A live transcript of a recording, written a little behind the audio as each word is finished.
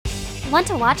Want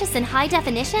to watch us in high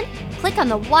definition? Click on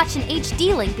the Watch in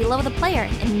HD link below the player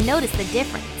and notice the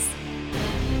difference.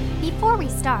 Before we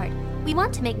start, we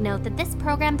want to make note that this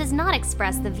program does not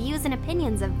express the views and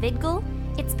opinions of VidGul,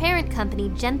 its parent company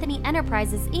Genthany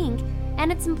Enterprises Inc.,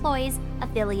 and its employees,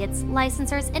 affiliates,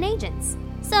 licensors, and agents.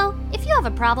 So, if you have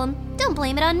a problem, don't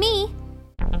blame it on me.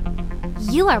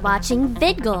 You are watching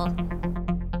VidGul.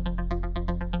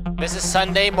 This is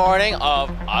Sunday morning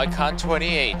of Icon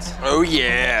 28. Oh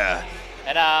yeah!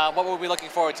 And what were we looking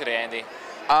forward to today, Andy?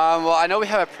 Well, I know we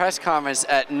have a press conference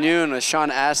at noon with Sean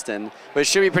Astin, but it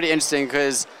should be pretty interesting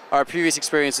because our previous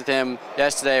experience with him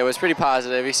yesterday was pretty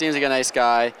positive. He seems like a nice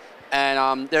guy.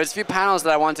 And there was a few panels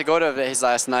that I wanted to go to his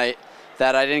last night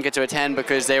that I didn't get to attend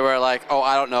because they were like,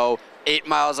 8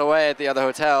 miles away at the other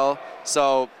hotel.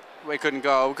 So we couldn't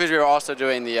go because we were also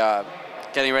doing the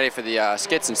getting ready for the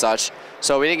skits and such.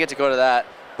 So we didn't get to go to that.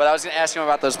 But I was going to ask him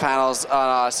about those panels,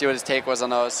 see what his take was on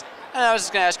those. And I was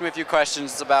just going to ask him a few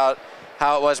questions about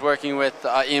how it was working with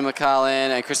Ian McKellen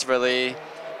and Christopher Lee.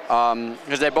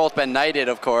 Because they've both been knighted,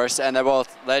 of course, and they're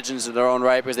both legends in their own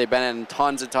right because they've been in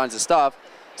tons and tons of stuff.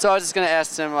 So I was just going to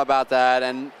ask him about that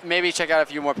and maybe check out a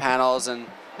few more panels and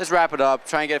just wrap it up,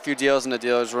 try and get a few deals in the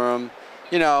dealer's room,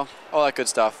 all that good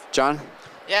stuff. John?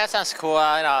 Yeah, that sounds cool.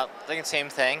 Thinking the same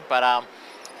thing, but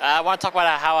I want to talk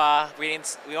about how we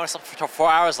only slept for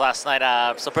 4 hours last night.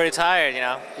 So pretty tired,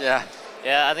 Yeah.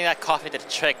 Yeah, I think that coffee did a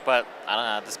trick, but I don't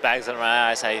know. This bag's under my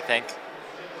eyes. How do you think?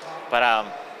 But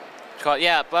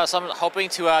so I'm hoping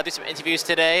to do some interviews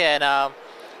today and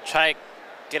try to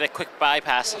get a quick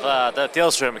bypass of the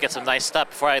deals room and get some nice stuff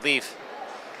before I leave.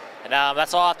 And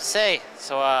that's all I have to say.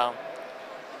 So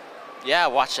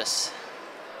watch us.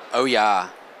 Oh yeah.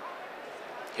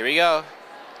 Here we go.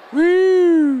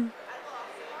 Woo!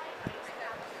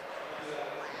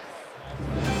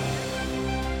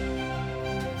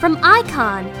 From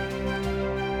Icon,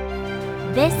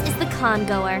 this is the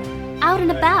Congoer, out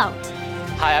and about.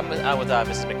 Hi, I'm with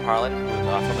Mrs. McParlin,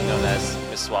 formerly known as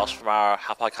Miss Walsh from our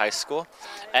Hauppauge High School.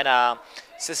 And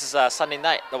this is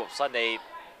Sunday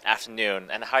afternoon.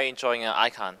 And how are you enjoying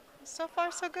Icon? So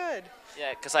far, so good.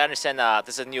 Yeah, because I understand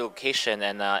this is a new location,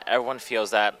 and everyone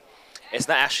feels that it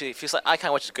feels like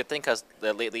Icon, which is a good thing because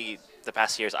lately, the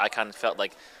past years, Icon felt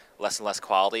like less and less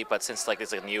quality. But since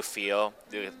there's a new feel,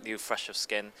 new fresh of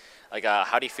skin,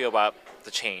 how do you feel about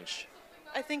the change?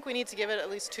 I think we need to give it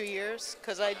at least 2 years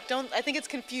because I think it's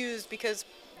confused because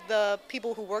the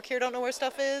people who work here don't know where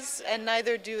stuff is, and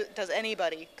neither does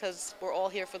anybody because we're all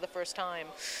here for the first time.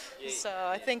 Yeah. So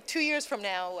I think 2 years from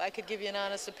now, I could give you an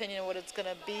honest opinion of what it's going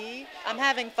to be. I'm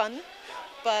having fun,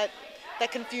 but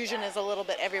that confusion is a little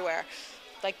bit everywhere.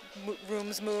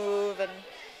 Rooms move,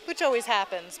 which always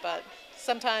happens, but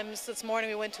sometimes this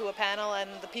morning we went to a panel and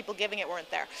the people giving it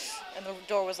weren't there, and the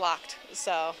door was locked.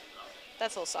 So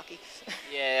that's a little sucky.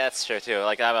 Yeah, that's true too.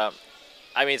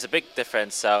 It's a big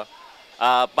difference. So,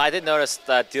 but I did notice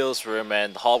the deals room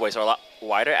and the hallways are a lot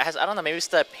wider. I don't know, maybe it's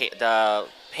the paint,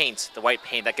 the white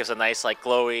paint that gives a nice,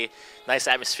 glowy, nice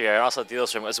atmosphere, and also the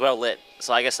deals room is well lit.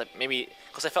 So I guess maybe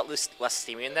because I felt less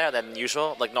steamy in there than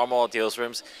usual. Like normal deals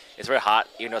rooms, it's very hot,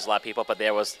 even though there's a lot of people. But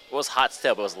it was hot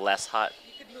still, but it was less hot.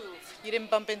 You could move. You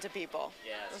didn't bump into people.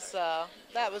 Yeah. So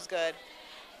that was good.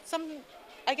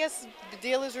 I guess the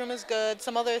dealer's room is good.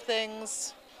 Some other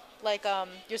things,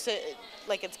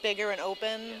 it's bigger and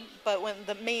open, but when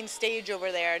the main stage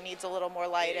over there needs a little more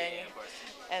lighting,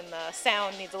 and the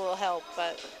sound needs a little help,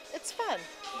 but it's fun.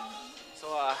 So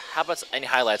how about any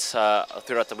highlights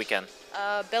throughout the weekend?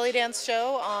 Belly dance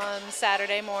show on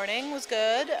Saturday morning was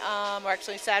good, or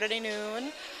actually Saturday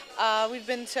noon. We've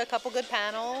been to a couple good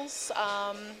panels,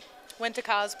 went to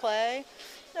cosplay,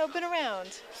 been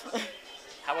around.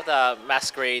 How about the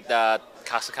masquerade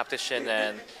costume competition?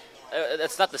 And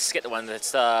it's not the skit one,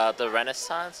 it's the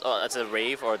Renaissance, or it's a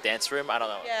rave or a dance room, I don't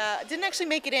know. Yeah, I didn't actually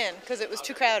make it in because it was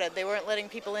too crowded. They weren't letting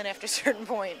people in after a certain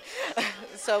point.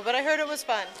 But I heard it was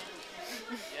fun.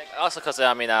 Yeah, also because,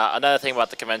 another thing about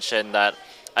the convention that,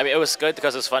 it was good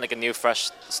because it was fun, a new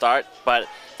fresh start, but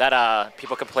that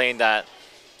people complained that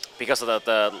because of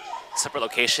the separate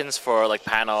locations for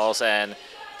panels and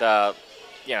the,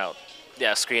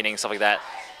 screening, stuff like that,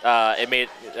 it made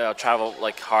travel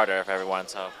harder for everyone.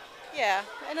 So. Yeah,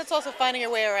 and it's also finding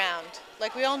your way around.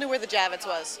 We all knew where the Javits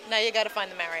was. Now you got to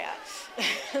find the Marriott.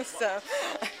 So.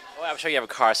 Well, I'm sure you have a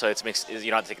car, so you don't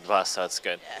have to take the bus, so it's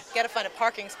good. Yeah, you got to find a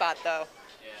parking spot though.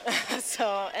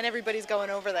 Yeah. And everybody's going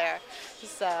over there.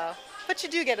 So, but you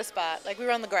do get a spot. We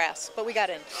were on the grass, but we got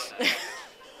in.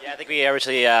 Yeah, I think we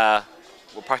originally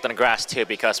were parked on the grass too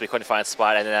because we couldn't find a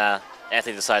spot, and then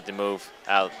Anthony decided to move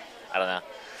out. I don't know,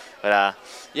 but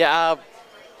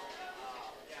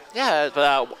Yeah,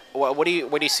 but what do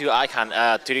you see with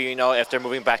Icon? Do you know if they're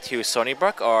moving back to Stony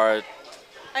Brook or?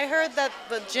 I heard that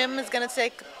the gym is going to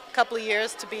take a couple of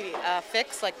years to be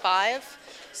fixed, like 5.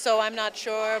 So I'm not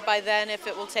sure by then if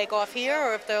it will take off here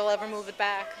or if they'll ever move it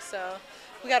back. So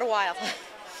we got a while.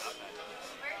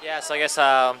 Yeah, so I guess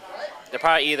they'll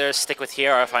probably either stick with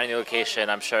here or find a new location.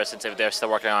 I'm sure since they're still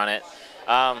working on it.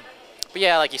 But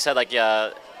yeah, like you said, like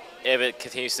if it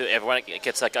continues to, everyone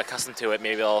gets like accustomed to it,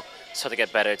 maybe it'll start to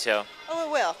get better too. Oh,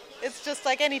 it will. It's just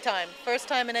like any time. First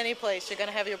time in any place, you're going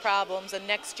to have your problems, and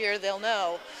next year they'll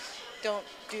know. Don't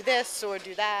do this or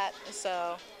do that.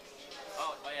 So.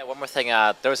 Oh yeah, one more thing.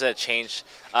 There was a change.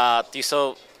 Do you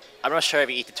still? I'm not sure if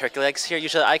you eat the turkey legs here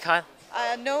usually at Icon.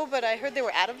 No, but I heard they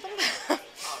were out of them. Oh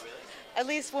really? At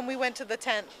least when we went to the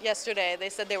tent yesterday, they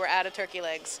said they were out of turkey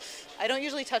legs. I don't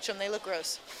usually touch them. They look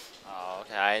gross. Oh,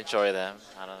 okay. I enjoy them.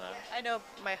 I don't know. I know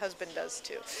my husband does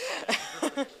too.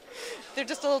 They're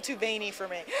just a little too veiny for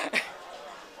me.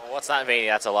 Well, what's not veiny?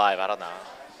 That's alive. I don't know.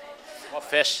 Well,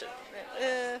 fish.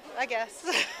 I guess.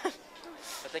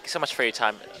 But thank you so much for your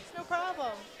time. No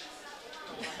problem.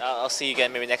 I'll see you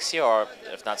again maybe next year or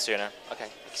if not sooner. Okay.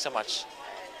 Thank you so much.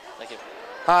 Thank you.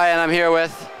 Hi, and I'm here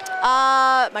with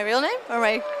My real name or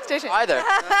my station? either.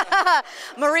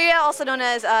 Maria, also known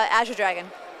as Azure Dragon.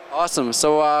 Awesome.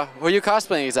 So, who are you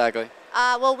cosplaying exactly?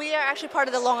 Well, we are actually part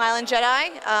of the Long Island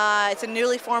Jedi. It's a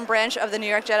newly formed branch of the New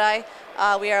York Jedi.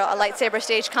 We are a lightsaber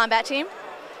stage combat team.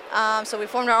 So we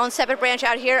formed our own separate branch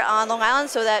out here on Long Island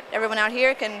so that everyone out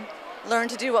here can learn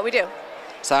to do what we do.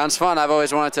 Sounds fun. I've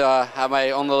always wanted to have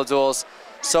my own little duels.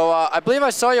 So, I believe I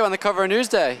saw you on the cover of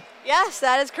Newsday. Yes,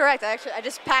 that is correct. I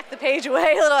just packed the page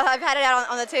away a little. I've had it out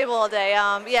on the table all day.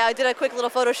 Yeah, I did a quick little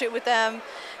photo shoot with them.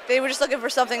 They were just looking for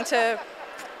something to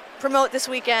promote this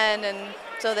weekend, and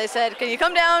so they said, "Can you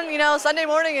come down, Sunday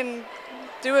morning and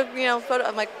do a, photo?"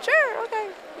 I'm like, "Sure, okay."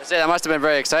 That must have been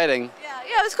very exciting.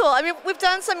 Yeah, it was cool. I mean, we've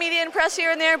done some media and press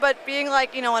here and there, but being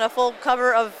like, on a full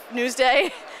cover of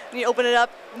Newsday, and you open it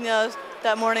up,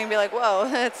 that morning and be like, "Whoa!"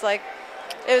 It's like,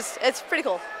 it's pretty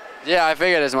cool. Yeah, I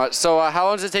figured as much. So, how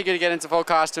long does it take you to get into full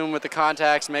costume with the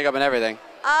contacts, makeup, and everything?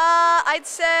 I'd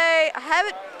say I have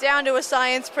it down to a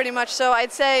science pretty much. So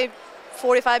I'd say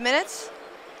 45 minutes.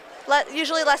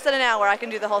 Usually less than an hour. I can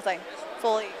do the whole thing,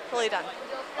 fully done.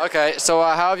 Okay, so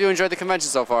how have you enjoyed the convention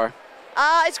so far?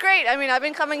 It's great. I mean, I've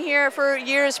been coming here for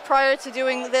years prior to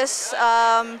doing this.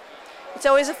 It's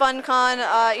always a fun con.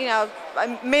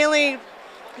 Mainly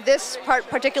this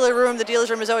particular room, the dealer's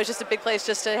room, is always just a big place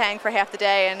just to hang for half the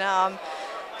day. And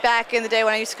back in the day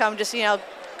when I used to come, just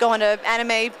going to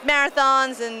anime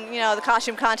marathons and the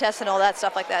costume contests and all that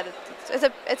stuff like that.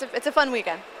 It's a fun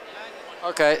weekend.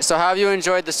 Okay, so how have you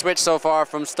enjoyed the switch so far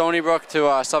from Stony Brook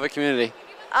to Suffolk Community?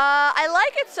 I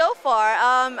like it so far.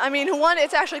 I mean, one,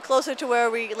 it's actually closer to where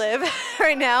we live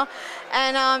right now,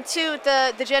 and two,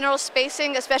 the general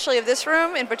spacing, especially of this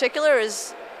room in particular,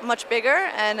 is much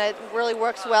bigger, and it really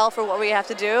works well for what we have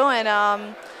to do. And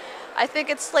I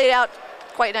think it's laid out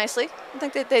quite nicely. I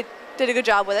think that they did a good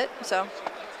job with it. So.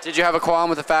 Did you have a qualm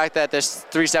with the fact that there's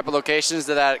 3 separate locations?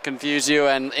 Did that confuse you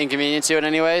and inconvenience you in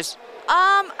any ways?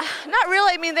 Not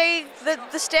really. I mean,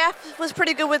 the staff was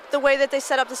pretty good with the way that they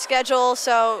set up the schedule,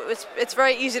 so it's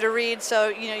very easy to read. So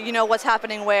you know what's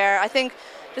happening where. I think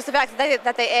just the fact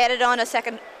that they added on a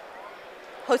second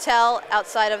hotel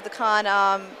outside of the con,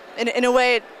 in a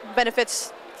way, it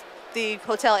benefits the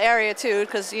hotel area too,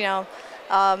 because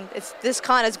this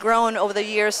con has grown over the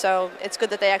years, so it's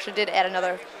good that they actually did add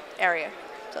another area.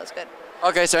 So it's good.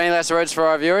 Okay, so any last words for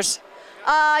our viewers?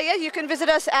 Yeah, you can visit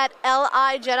us at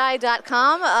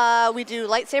lijedi.com. We do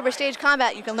lightsaber stage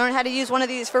combat. You can learn how to use one of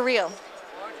these for real.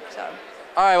 So.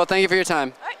 All right, well, thank you for your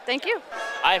time. All right, thank you.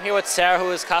 I'm here with Sarah,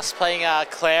 who is cosplaying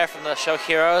Claire from the show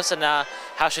Heroes. And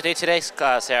how's your day today,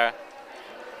 Sarah?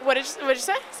 What'd you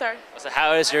say? Sorry. So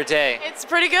how is your day? It's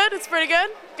pretty good. It's pretty good.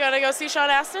 Gonna go see Sean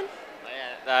Astin.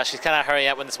 She's kind of hurrying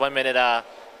up with this 1 minute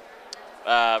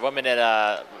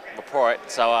report.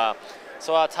 So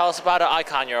tell us about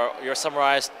Icon. Your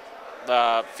summarized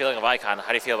feeling of Icon. How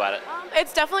do you feel about it?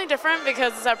 It's definitely different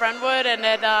because it's at Brentwood and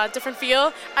it different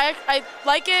feel. I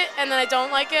like it and then I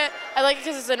don't like it. I like it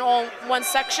because it's in all one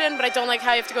section, but I don't like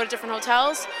how you have to go to different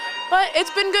hotels. But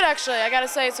it's been good actually. I gotta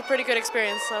say it's a pretty good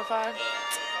experience so far.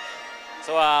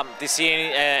 So do you see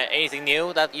anything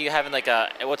new that you haven't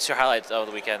what's your highlights of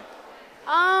the weekend?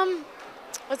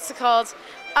 What's it called?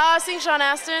 Seeing Sean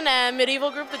Astin and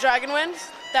Medieval Group, the Dragonwind.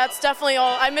 That's definitely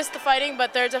all. I missed the fighting,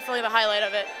 but they're definitely the highlight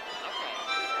of it.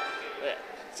 Okay.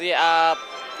 So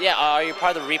are you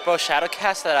part of the Repo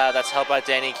Shadowcast that's held by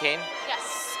Danny Kane?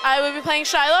 Yes, I will be playing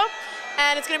Shiloh.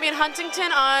 and it's going to be in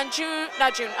Huntington on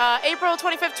April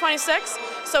 25th,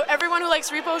 26th. So everyone who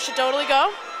likes repo should totally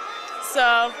go.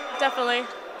 So definitely.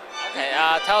 Okay,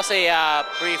 tell us a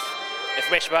brief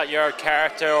information about your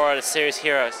character or the series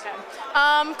heroes.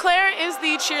 Claire is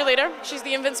the cheerleader. She's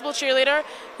the invincible cheerleader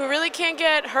who really can't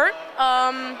get hurt,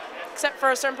 except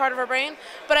for a certain part of her brain.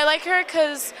 But I like her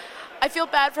because I feel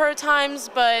bad for her at times,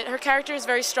 but her character is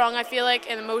very strong, I feel like,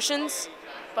 in emotions.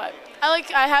 But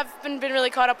I haven't been really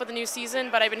caught up with the new season,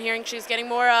 but I've been hearing she's getting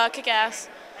more kick-ass.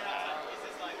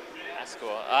 That's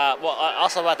cool.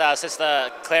 Also about that, since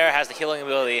Claire has the healing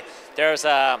ability, there's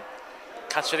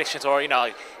contradictions, or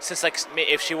since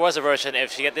if she was a virgin,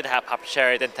 if she did have Papa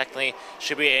Cherry, then technically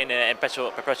she'd be in an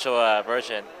perpetual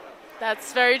virgin.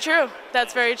 That's very true.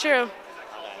 That's very true.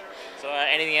 So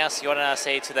anything else you want to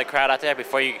say to the crowd out there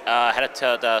before you head up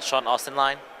to the Sean Astin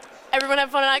line? Everyone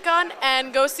have fun at Icon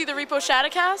and go see the Repo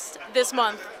Shadowcast this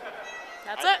month.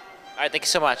 That's it. All right, thank you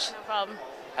so much. No problem.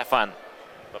 Have fun.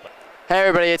 Bye-bye. Hey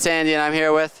everybody, it's Andy and I'm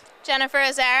here with... Jennifer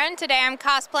Azarin. Today I'm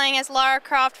cosplaying as Lara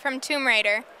Croft from Tomb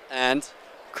Raider. And...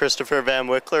 Christopher Van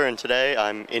Wickler, and today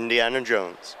I'm Indiana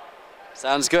Jones.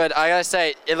 Sounds good. I gotta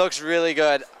say, it looks really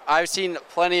good. I've seen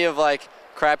plenty of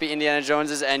crappy Indiana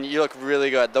Joneses, and you look really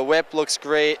good. The whip looks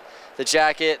great, the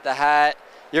jacket, the hat,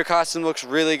 your costume looks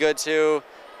really good too.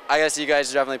 I guess you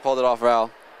guys definitely pulled it off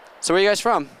well. So where are you guys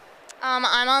from? I'm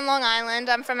on Long Island.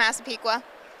 I'm from Massapequa.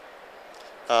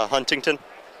 Huntington.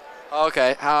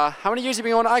 Okay. How many years have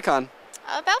you been going to Icon?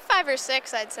 About 5 or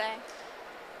 6, I'd say.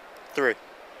 3.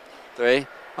 3?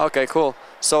 Okay, cool.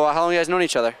 So how long have you guys known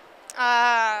each other?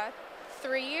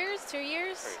 3 years? 2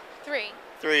 years? 3.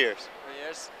 3 years. 3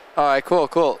 years? All right,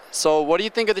 cool. So what do you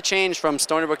think of the change from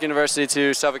Stony Brook University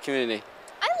to Suffolk Community?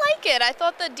 I like it. I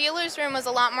thought the dealer's room was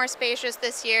a lot more spacious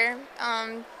this year.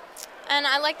 And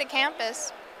I like the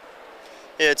campus.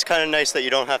 Yeah, it's kind of nice that you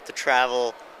don't have to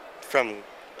travel from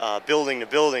building to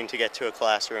building to get to a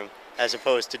classroom, as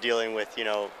opposed to dealing with,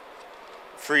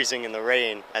 freezing in the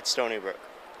rain at Stony Brook.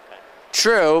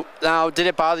 True. Now, did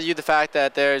it bother you the fact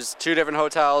that there's 2 different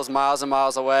hotels miles and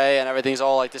miles away and everything's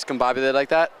all discombobulated like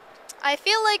that? I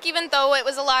feel like even though it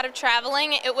was a lot of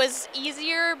traveling, it was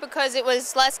easier because it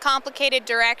was less complicated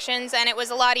directions and it was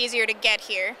a lot easier to get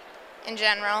here in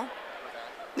general.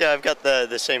 Yeah, I've got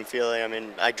the same feeling. I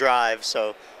mean, I drive,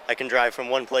 so I can drive from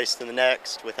one place to the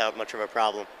next without much of a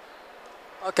problem.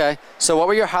 Okay. So what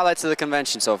were your highlights of the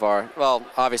convention so far? Well,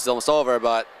 obviously it's almost over,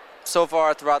 but so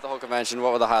far throughout the whole convention,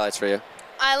 what were the highlights for you?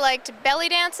 I liked belly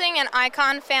dancing and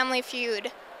Icon Family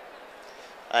Feud.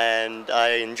 And I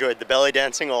enjoyed the belly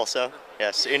dancing also.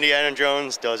 Yes, Indiana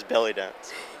Jones does belly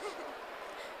dance.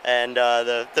 And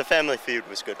the Family Feud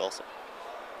was good also.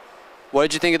 What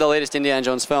did you think of the latest Indiana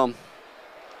Jones film?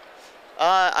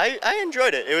 I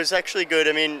enjoyed it. It was actually good.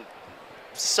 I mean,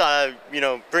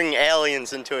 bringing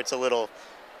aliens into it's a little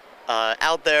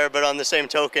out there, but on the same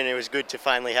token, it was good to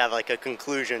finally have a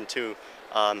conclusion to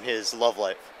his love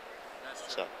life.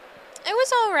 So. It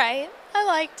was all right. I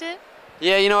liked it.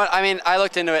 Yeah, you know what? I mean, I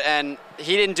looked into it, and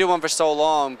he didn't do one for so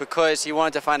long because he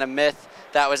wanted to find a myth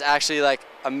that was actually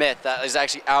a myth that is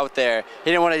actually out there. He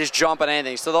didn't want to just jump on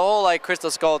anything. So the whole Crystal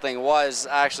Skull thing was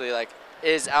actually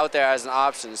is out there as an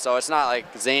option. So it's not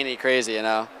zany crazy,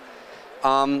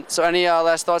 So any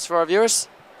last thoughts for our viewers?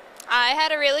 I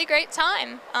had a really great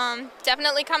time.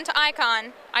 Definitely come to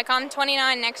Icon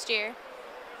 29 next year.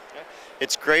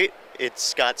 It's great.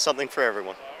 It's got something for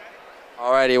everyone.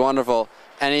 Alrighty, wonderful.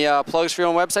 Any plugs for your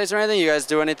own websites or anything? You guys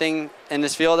do anything in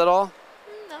this field at all?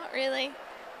 Not really.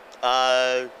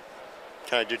 Can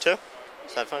I do 2?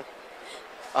 Is that fine?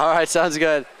 All right, sounds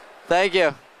good. Thank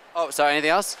you. Oh, sorry,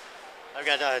 anything else? I've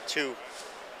got 2.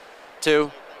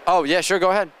 2? Oh, yeah, sure,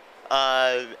 go ahead.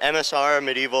 MSR,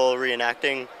 medieval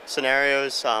reenacting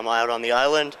scenarios out on the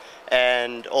island,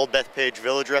 and Old Bethpage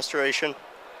Village Restoration,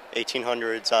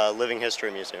 1800s Living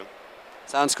History Museum.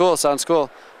 Sounds cool.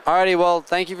 Alrighty, well,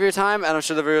 thank you for your time, and I'm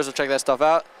sure the viewers will check that stuff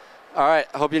out. All right,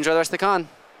 I hope you enjoy the rest of the con.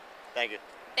 Thank you.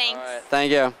 Thanks. All right,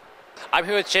 thank you. I'm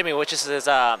here with Jimmy, which is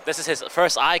this is his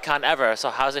first Icon ever.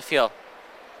 So how does it feel?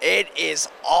 It is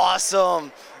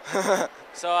awesome.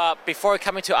 So before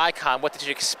coming to Icon, what did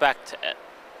you expect?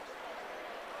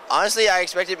 Honestly, I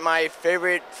expected my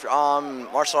favorite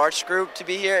martial arts group to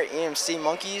be here, EMC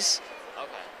Monkeys.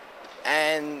 Okay.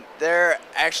 And they're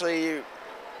actually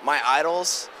my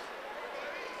idols.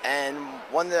 And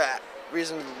one of the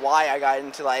reasons why I got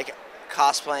into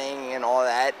cosplaying and all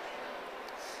that.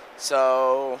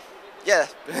 So, yeah.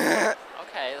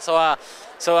 Okay. So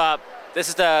this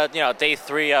is the day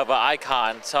 3 of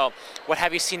Icon. So what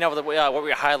have you seen over the what were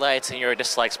your highlights and your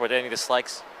dislikes? Were there any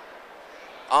dislikes?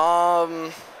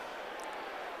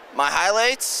 My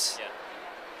highlights. Yeah.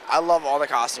 I love all the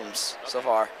costumes so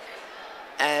far,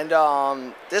 and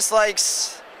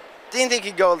dislikes. Think they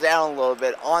could go down a little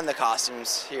bit on the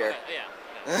costumes here.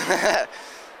 Yeah.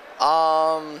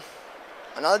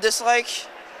 Another dislike.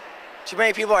 Too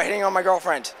many people are hitting on my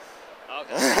girlfriend.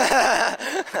 Okay.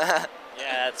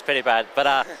 Yeah, it's pretty bad.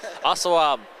 But also,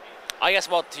 I guess,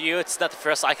 well, to you, it's not the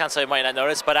first Icon, so you might not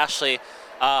notice. But actually,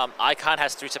 Icon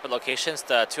has 3 separate locations.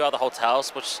 The 2 other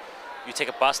hotels, which you take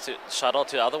a bus to shuttle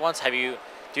to the other ones. Do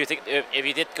you think if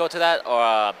you did go to that,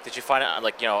 or did you find it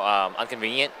like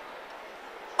inconvenient?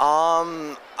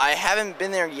 I haven't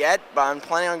been there yet, but I'm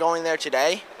planning on going there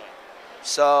today.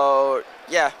 So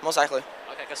yeah, most likely.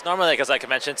 Okay, because normally, like I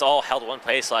mentioned, it's all held one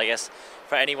place. So I guess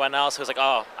for anyone else who's like,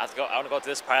 oh, I want to go to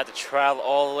this part, I have to travel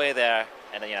all the way there,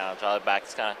 and then travel back.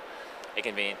 It's kind of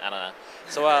inconvenient. I don't know.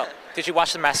 So did you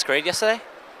watch The Masquerade yesterday?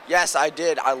 Yes, I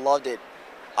did. I loved it.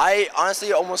 I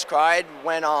honestly almost cried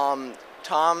when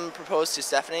Tom proposed to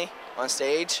Stephanie on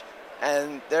stage,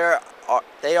 and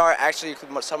they are actually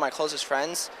some of my closest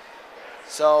friends.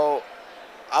 So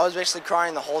I was basically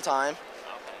crying the whole time.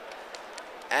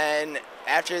 And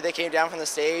after they came down from the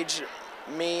stage,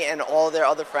 me and all their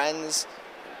other friends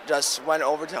just went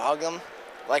over to hug them,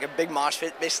 like a big mosh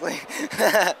pit, basically.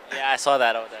 Yeah, I saw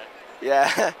that over there.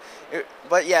 Yeah,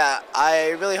 but yeah,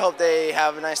 I really hope they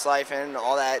have a nice life and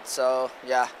all that. So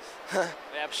yeah. Yeah,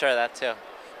 I'm sure of that too.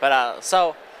 But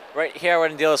so right here, we're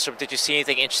in the dealer's room. Did you see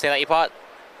anything interesting that you bought?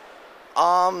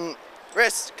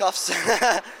 Wrist cuffs,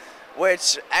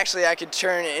 which actually I could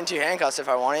turn into handcuffs if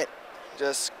I want it.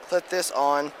 Just clip this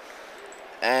on,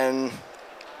 and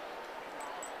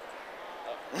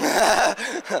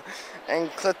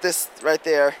and clip this right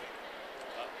there.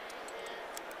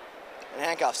 And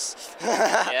handcuffs.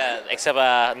 Yeah, except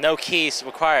no keys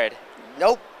required.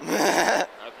 Nope. Okay.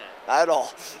 Not at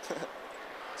all.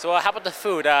 So how about the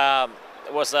food?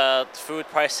 Was the food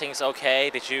pricings okay?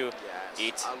 Did you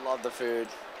eat? I love the food.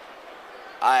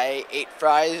 I ate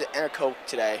fries and a Coke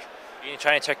today. You didn't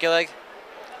try any turkey leg?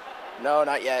 No,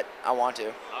 not yet. I want to.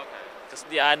 Okay. 'Cause,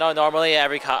 yeah, I know normally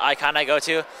every Icon I go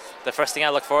to, the first thing I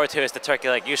look forward to is the turkey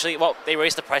leg. Usually, well, they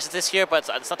raised the prices this year, but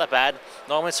it's not that bad.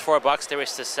 Normally it's $4. They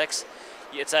raised it to $6.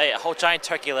 It's a whole giant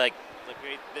turkey leg, like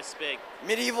this big.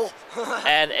 Medieval.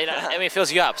 And I mean, it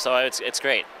fills you up, so it's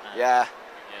great. Yeah.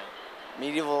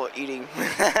 Medieval eating.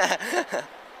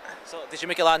 So, did you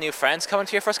make a lot of new friends coming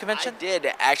to your first convention? I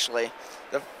did, actually.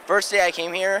 The first day I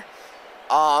came here,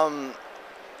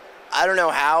 I don't know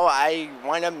how, I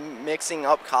wound up mixing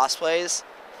up cosplays.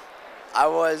 I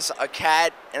was a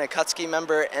Cat and a Kutsuki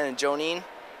member and a Jonin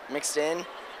mixed in.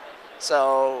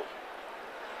 So,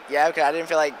 yeah, because I didn't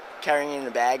feel like carrying it in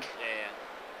a bag.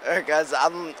 Yeah. Because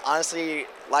I'm honestly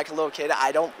like a little kid.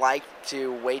 I don't like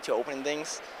to wait to open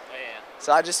things. Yeah.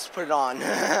 So I just put it on.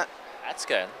 That's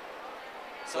good.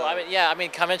 So I mean,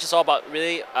 convention's all about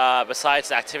really. Besides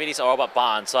the activities, are all about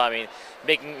bonds. So I mean,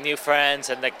 making new friends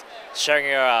and like sharing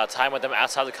your time with them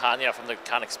outside the con, from the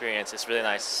con experience. It's really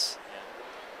nice.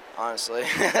 Yeah. Honestly.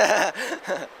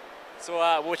 So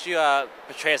what would you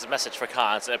portray as a message for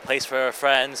cons? A place for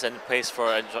friends and a place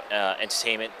for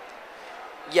entertainment.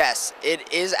 Yes,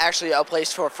 it is actually a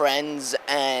place for friends,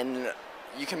 and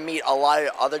you can meet a lot of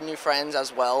other new friends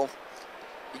as well.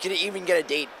 You could even get a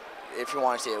date if you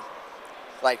wanted to.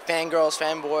 Like fangirls,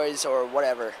 fanboys, or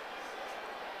whatever.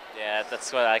 Yeah,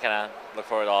 that's what I kind of look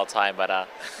forward to all the time. But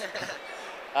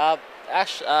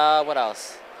actually, what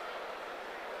else?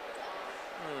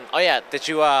 Oh yeah, did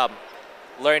you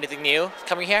learn anything new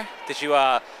coming here? Did you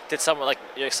did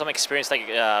some experience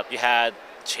that you had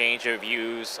change your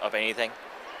views of anything?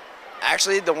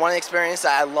 Actually, the one experience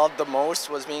that I loved the most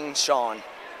was being Sean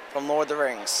from Lord of the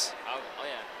Rings. Oh yeah.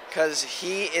 Because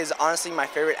he is honestly my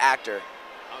favorite actor. Okay,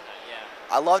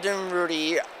 yeah. I loved him in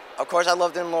Rudy. Of course, I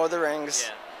loved him in Lord of the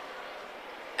Rings.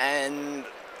 Yeah. And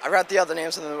I forgot the other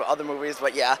names of the other movies,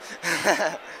 but yeah.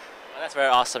 Well, that's very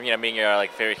awesome. Meeting your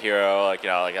favorite hero.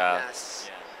 Yes.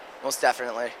 Yeah. Most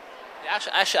definitely. Yeah,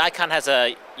 actually, Icon has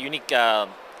a unique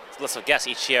list of guests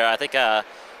each year. I think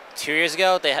 2 years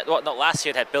ago last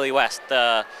year they had Billy West,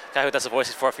 the guy who does the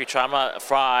voices for Futurama,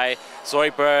 Fry,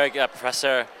 Zoidberg,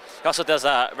 Professor. He also does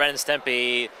Ren and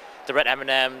Stimpy, the Red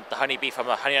M&M, the Honeybee from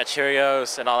Honey Nut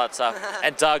Cheerios, and all that stuff.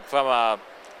 And Doug from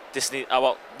Disney,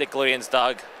 Nickelodeon's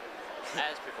Doug.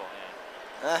 That's pretty cool.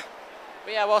 Yeah.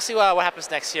 But yeah, we'll see what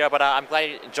happens next year. But I'm glad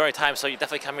you enjoy your time. So you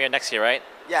definitely come here next year, right?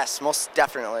 Yes, most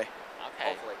definitely.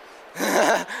 Okay. Hopefully.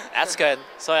 That's good.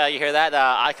 So you hear that?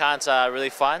 Icon's really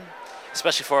fun,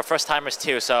 especially for first-timers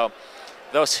too. So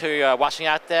those who are watching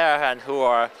out there and who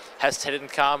are hesitant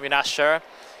to come, you're not sure,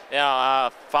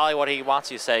 follow what he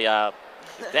wants you to say.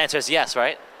 The answer is yes,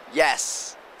 right?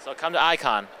 Yes. So come to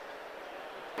Icon.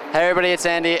 Hey everybody, it's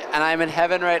Andy, and I'm in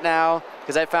heaven right now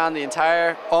because I found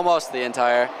almost the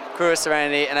entire crew of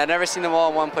Serenity, and I've never seen them all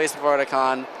in one place before at a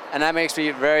con, and that makes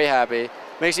me very happy.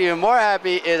 Makes me even more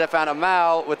happy is I found a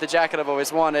Mal with the jacket I've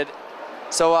always wanted.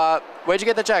 So, where'd you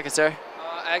get the jacket, sir?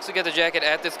 I actually got the jacket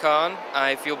at this con.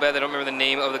 I feel bad I don't remember the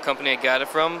name of the company I got it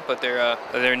from, but they're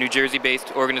a New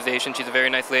Jersey-based organization. She's a very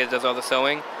nice lady that does all the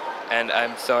sewing, and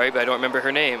I'm sorry, but I don't remember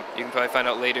her name. You can probably find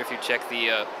out later if you check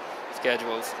the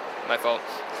schedules. My fault.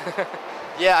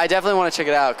 Yeah, I definitely want to check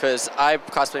it out because I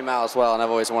cosplay Mal as well, and I've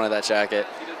always wanted that jacket.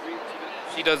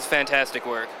 She does fantastic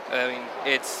work. I mean,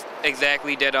 it's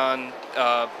exactly dead on,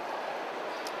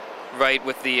 right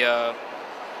with the.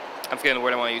 I'm forgetting the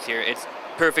word I want to use here. It's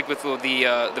perfect with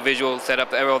the visual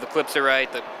setup. All the clips are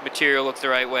right. The material looks the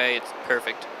right way. It's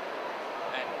perfect.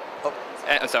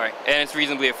 I'm sorry, and it's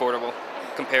reasonably affordable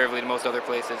comparatively to most other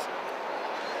places.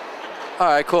 All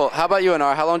right, cool. How about you,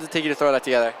 Anar? How long did it take you to throw that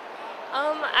together?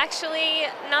 Actually,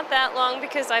 not that long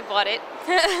because I bought it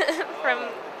from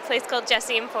a place called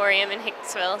Jesse Emporium in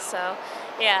Hicksville. So,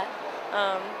 yeah,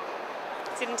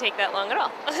 it didn't take that long at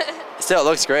all. Still, it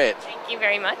looks great. Thank you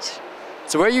very much.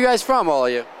 So where are you guys from, all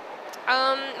of you?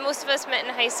 Most of us met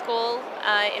in high school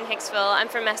in Hicksville. I'm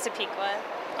from Massapequa.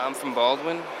 I'm from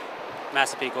Baldwin.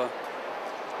 Massapequa.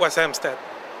 West Hempstead.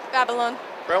 Babylon.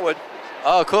 Brentwood.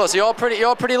 Oh, cool. So you're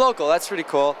all pretty local. That's pretty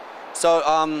cool. So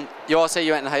you all say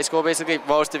you went in high school, basically,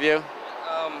 most of you?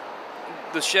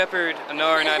 The Shepherd,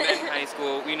 Anar, and I met in high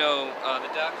school. We know the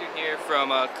doctor here from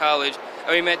college.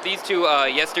 We met these two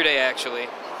yesterday, actually.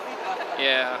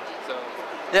 Yeah, so.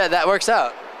 Yeah, that works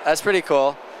out. That's pretty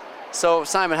cool. So,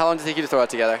 Simon, how long did it take you to throw it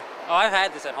together? Oh, I've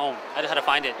had this at home. I just had to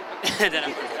find it.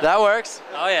 That works.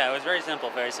 Oh yeah, it was very simple,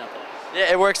 very simple. Yeah,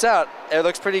 it works out. It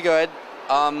looks pretty good.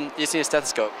 You just need a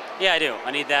stethoscope. Yeah, I do.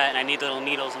 I need that, and I need little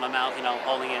needles in my mouth, you know,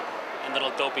 holding it, and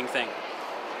little doping thing.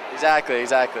 Exactly.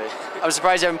 I'm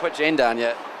surprised you haven't put Jane down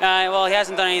yet. Well, he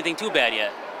hasn't done anything too bad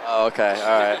yet. Oh, okay.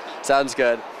 All right. Sounds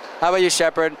good. How about you,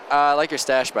 Shepard? I like your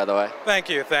stash, by the way. Thank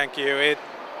you. It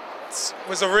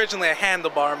was originally a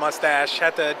handlebar mustache.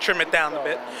 Had to trim it down a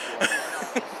bit.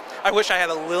 I wish I had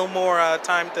a little more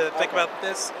time to think about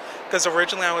this, because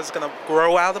originally I was going to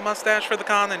grow out a mustache for the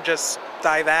con and just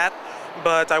dye that,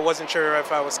 but I wasn't sure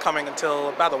if I was coming until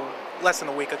about less than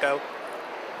a week ago.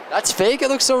 That's fake? It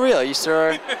looks so real. You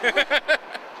sure?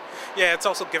 Yeah, it's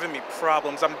also giving me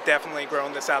problems. I'm definitely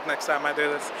growing this out next time I do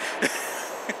this.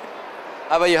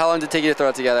 How about you? How long did it take you to throw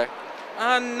it together?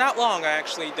 Not long. I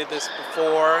actually did this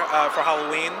before for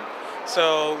Halloween.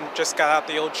 So just got out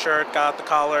the old shirt, got out the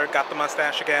collar, got the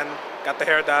mustache again, got the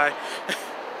hair dye,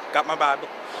 got my Bible.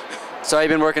 So have you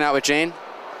been working out with Jane?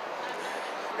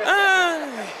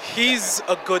 He's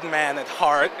a good man at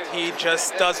heart. He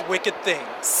just does wicked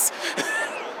things.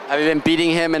 Have you been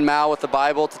beating him and Mal with the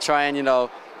Bible to try and,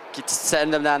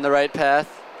 send them down the right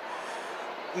path?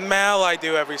 Mal, I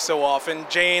do every so often.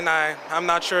 Jane, I'm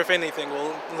not sure if anything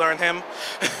will learn him.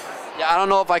 Yeah, I don't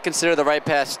know if I consider the right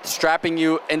path strapping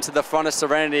you into the front of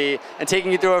Serenity and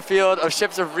taking you through a field of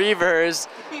ships of Reavers.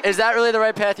 Is that really the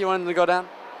right path you wanted to go down?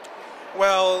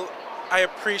 Well, I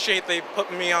appreciate they put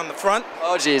me on the front.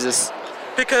 Oh, Jesus.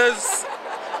 Because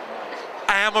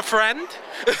I am a friend.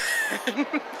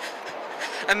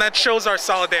 And that shows our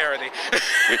solidarity.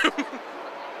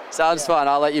 Sounds fun.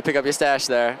 I'll let you pick up your stash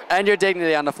there. And your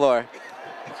dignity on the floor.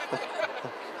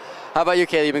 How about you,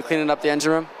 Kaylee? You been cleaning up the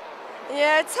engine room?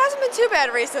 Yeah, it hasn't been too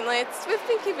bad recently. We've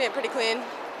been keeping it pretty clean.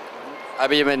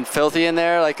 Have you been filthy in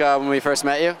there, like when we first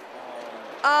met you?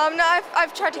 No,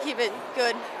 I've tried to keep it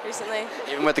good recently.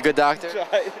 Even with the good doctor?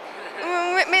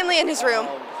 Mainly in his room.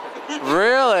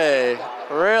 Really?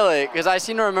 Really? Because I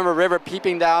seem to remember River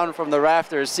peeping down from the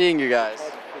rafters, seeing you guys.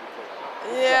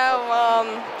 Yeah,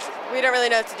 we don't really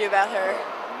know what to do about her.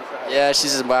 Yeah,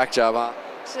 she's a whack job, huh?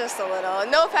 Just a little.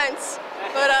 No offense,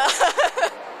 but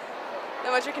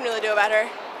not much we can really do about her.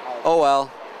 Oh well.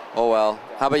 Oh well.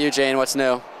 How about you, Jane? What's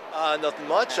new? Nothing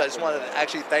much. I just wanted to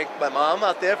actually thank my mom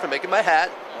out there for making my hat.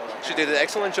 She did an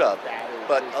excellent job.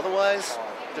 But otherwise,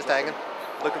 just hanging,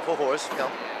 looking for a horse,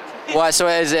 Why? So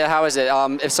how is it?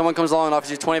 If someone comes along and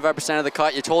offers you 25% of the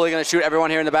cut, you're totally gonna shoot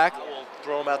everyone here in the back? We'll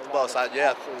throw them out the bus.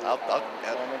 Yeah,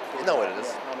 you know what it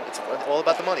is. It's all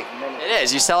about the money. It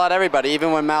is. You sell out everybody,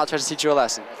 even when Mal tries to teach you a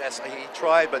lesson. Yes, he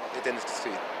tried, but it didn't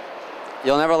succeed.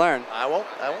 You'll never learn. I won't.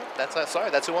 Sorry,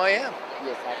 that's who I am. All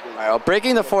right, well,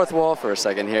 breaking the fourth wall for a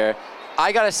second here.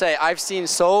 I gotta say, I've seen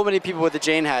so many people with the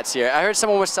Jane hats here. I heard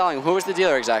someone was selling. Who was the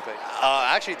dealer exactly?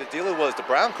 Actually, the dealer was the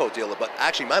brown coat dealer, but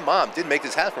actually, my mom did make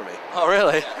this hat for me. Oh,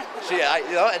 really?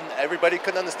 And everybody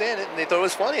couldn't understand it, and they thought it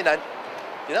was funny, and I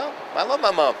love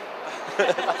my mom.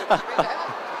 Isn't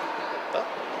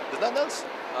that nuts?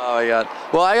 Oh my God.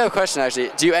 Well, I got a question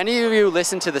actually. Do any of you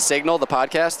listen to The Signal, the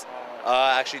podcast?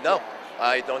 Actually, no.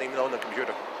 I don't even own a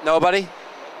computer. Nobody?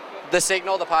 The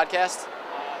Signal, the podcast?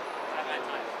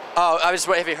 Oh, I was.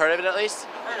 Have you heard of it at least?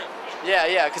 Heard of it.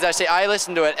 Yeah, because actually I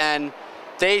listened to it, and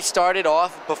they started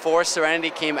off before Serenity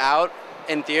came out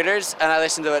in theaters, and I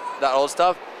listened to it, the old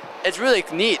stuff. It's really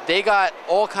neat. They got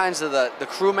all kinds of the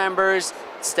crew members,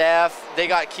 staff. They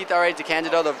got Keith R.A.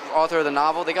 DeCandido, the author of the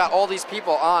novel. They got all these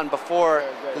people on before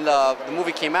the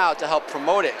movie came out to help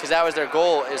promote it, because that was their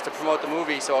goal, is to promote the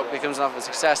movie so it becomes enough of a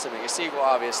success to make a sequel,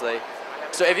 obviously.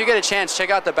 So if you get a chance, check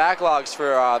out the backlogs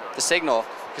for The Signal,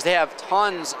 because they have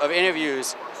tons of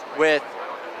interviews with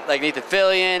like Nathan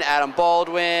Fillion, Adam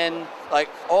Baldwin, like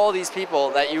all these people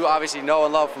that you obviously know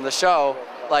and love from the show,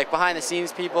 like behind the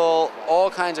scenes people, all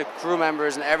kinds of crew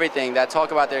members and everything that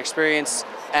talk about their experience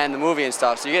and the movie and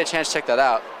stuff. So you get a chance to check that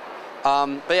out.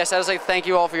 But yes, I just like to thank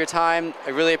you all for your time. I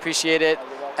really appreciate it.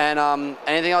 And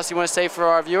anything else you want to say for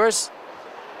our viewers?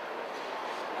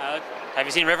 Have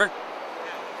you seen River?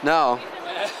 No.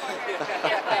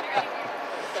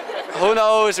 Who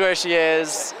knows where she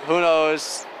is? Who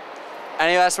knows?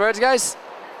 Any last words, guys?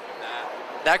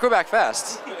 That grew back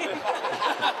fast.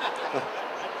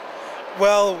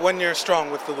 Well, when you're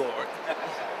strong with the Lord.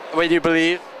 When you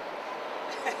believe?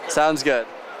 Sounds good.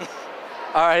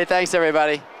 All right, thanks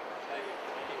everybody.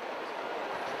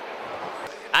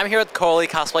 I'm here with Coley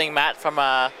cosplaying Matt from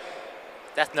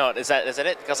Death Note. Is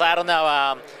it? Because I don't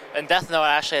know. In Death Note,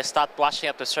 actually, I stopped watching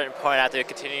up to a certain point after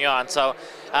continuing on. So,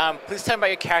 please tell me about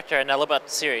your character and a little bit about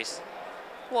the series.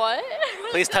 What?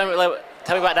 Please tell me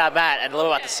about that Matt and a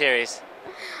little about the series.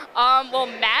 Well,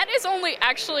 Matt is only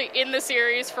actually in the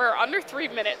series for under 3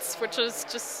 minutes, which is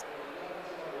just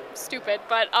stupid.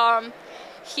 But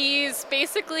he's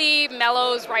basically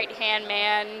Mello's right-hand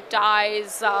man,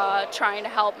 dies trying to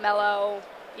help Mello,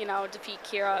 defeat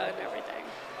Kira and everything.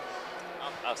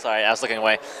 Oh, sorry, I was looking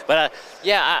away. But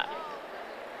yeah,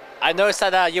 I noticed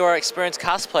that you are an experienced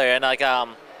cosplayer, and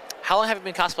how long have you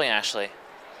been cosplaying actually?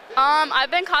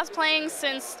 I've been cosplaying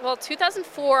since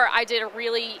 2004. I did a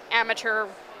really amateur,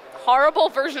 horrible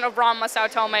version of Ranma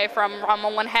Saotome from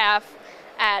Ranma 1/2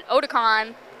 at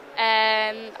Otakon,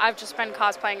 and I've just been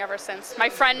cosplaying ever since. My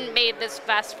friend made this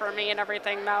vest for me and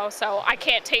everything though, so I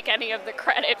can't take any of the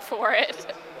credit for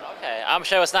it. Okay, I'm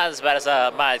sure it's not as bad as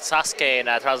my Sasuke in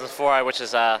 2004, which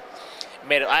is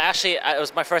made it. It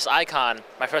was my first icon,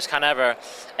 my first con ever,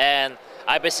 and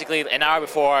I basically an hour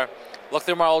before looked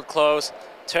through my old clothes,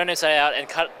 turned inside out, and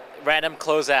cut random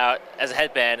clothes out as a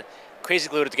headband, crazy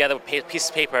glued it together with a piece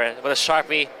of paper with a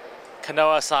Sharpie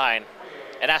Kanoa sign.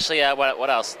 And actually, what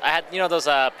else? I had those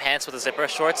pants with the zipper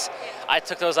shorts. I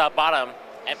took those out bottom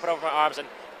and put over my arms and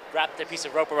wrapped a piece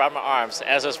of rope around my arms.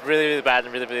 And it was really, really bad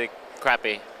and really, really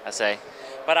crappy, I say.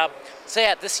 But so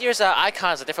yeah, this year's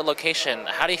Icon is a different location.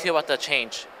 How do you feel about the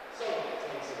change?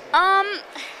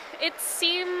 It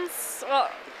seems,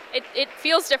 it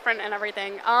feels different and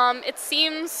everything. It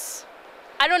seems,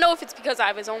 I don't know if it's because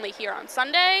I was only here on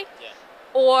Sunday,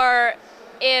 or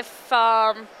if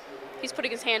he's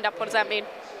putting his hand up. What does that mean?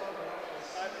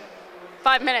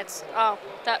 5 minutes. Oh,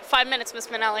 5 minutes, Miss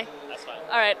Minnelli. That's fine.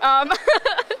 All right.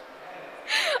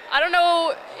 I don't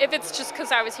know if it's just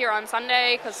because I was here on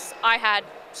Sunday, because I had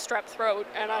strep throat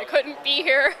and I couldn't be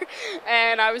here,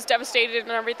 and I was devastated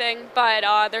and everything.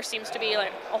 But there seems to be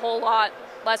like a whole lot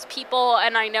less people,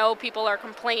 and I know people are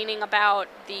complaining about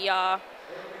the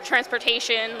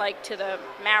transportation, like to the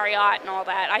Marriott and all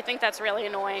that. I think that's really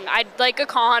annoying. I'd like a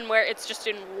con where it's just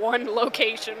in one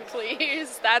location,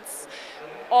 please. That's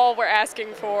all we're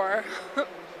asking for.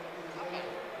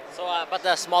 So, but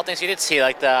the small things you did see,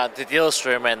 like the dealer's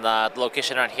room and the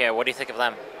location around here, what do you think of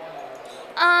them?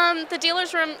 The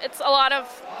dealer's room, it's a lot of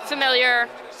familiar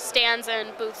stands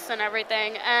and booths and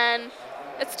everything, and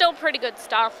it's still pretty good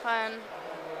stuff and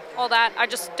all that. I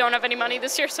just don't have any money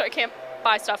this year, so I can't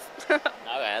buy stuff. Okay,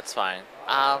 that's fine.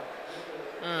 Well,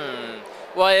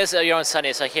 it is your own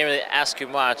Sunday, so I can't really ask you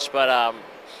much, but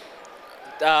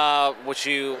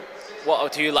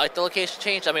do you like the location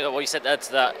change? I mean, well, you said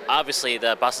that's obviously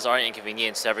the buses are an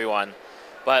inconvenience to everyone,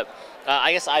 but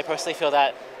I guess I personally feel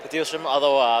that the dealer's room,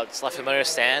 although it's less familiar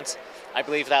stands, I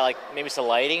believe that like maybe it's the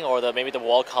lighting or maybe the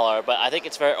wall color, but I think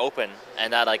it's very open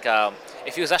and that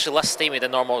it feels actually less steamy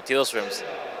than normal dealer's rooms.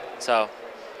 So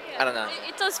I don't know.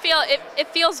 It does feel it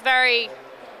feels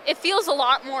a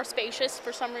lot more spacious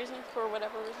for some reason, for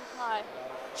whatever reason. Hi.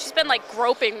 She's been like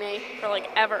groping me for like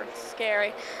ever. It's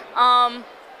scary.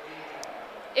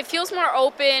 It feels more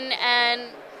open, and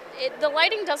the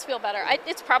lighting does feel better.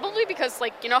 It's probably because,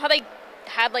 like, you know how they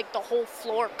had like the whole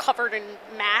floor covered in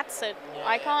mats at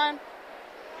Icon.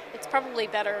 It's probably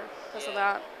better because of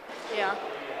that. Yeah.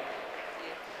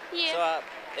 Yeah.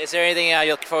 So, is there anything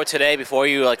you look forward to today before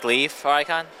you like leave for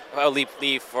Icon? Or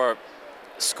leave for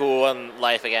school and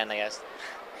life again, I guess.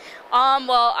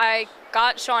 Well, I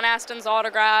got Sean Astin's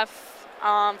autograph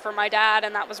for my dad,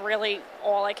 and that was really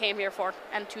all I came here for,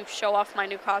 and to show off my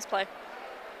new cosplay.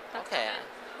 Okay.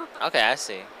 Okay, I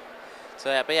see. So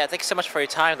yeah, but yeah, thank you so much for your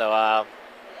time, though.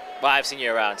 Well, I've seen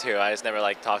you around too. I just never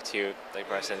like talked to you like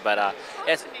person, but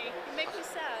yes. You make me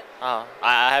sad. Oh,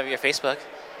 I have your Facebook.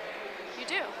 You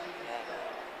do.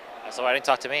 So why didn't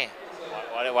you talk to me?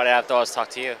 Why did I have to always talk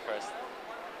to you first?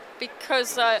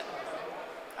 Because I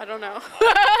don't know.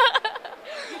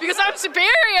 Because I'm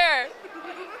superior.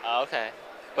 Oh, okay.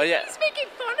 But yeah. He's making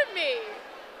fun of me.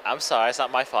 I'm sorry, it's not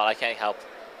my fault. I can't help.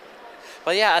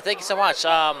 But yeah, thank you so much.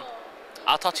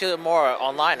 I'll talk to you more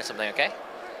online or something, okay?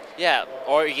 Yeah,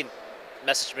 or you can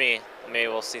message me. Maybe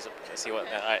we'll see what.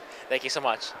 All right. Thank you so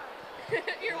much.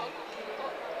 You're welcome.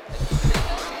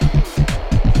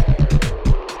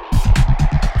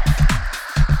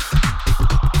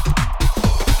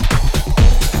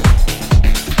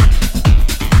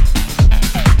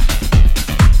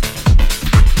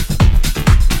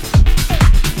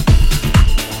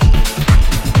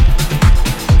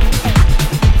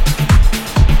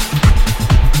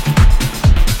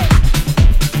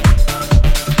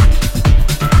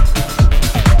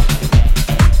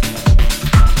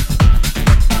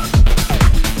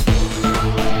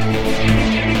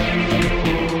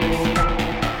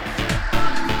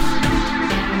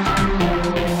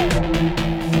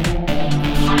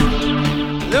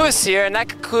 Here, and that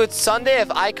concludes Sunday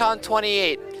of Icon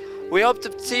 28. We hope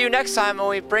to see you next time when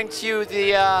we bring to you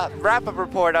the wrap-up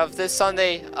report of this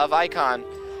Sunday of Icon.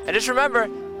 And just remember,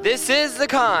 this is the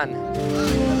con.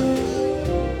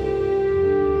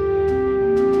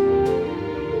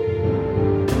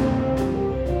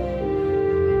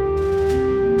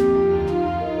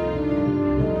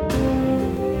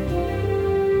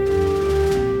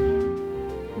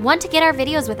 Want to get our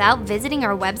videos without visiting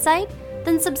our website?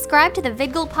 Then subscribe to the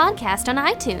VidGold podcast on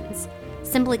iTunes.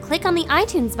 Simply click on the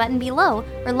iTunes button below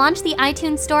or launch the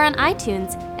iTunes store on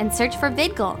iTunes and search for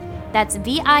VidGold. That's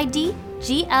VIDGLE.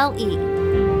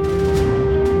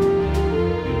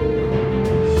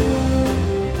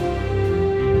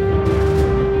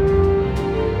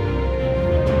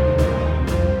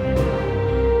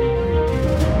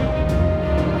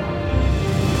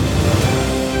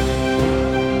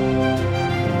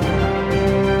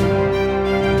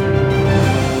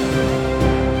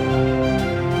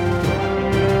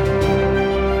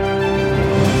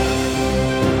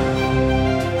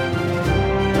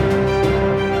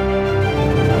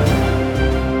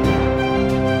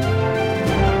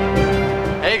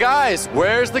 Hey guys,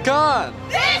 where's the con?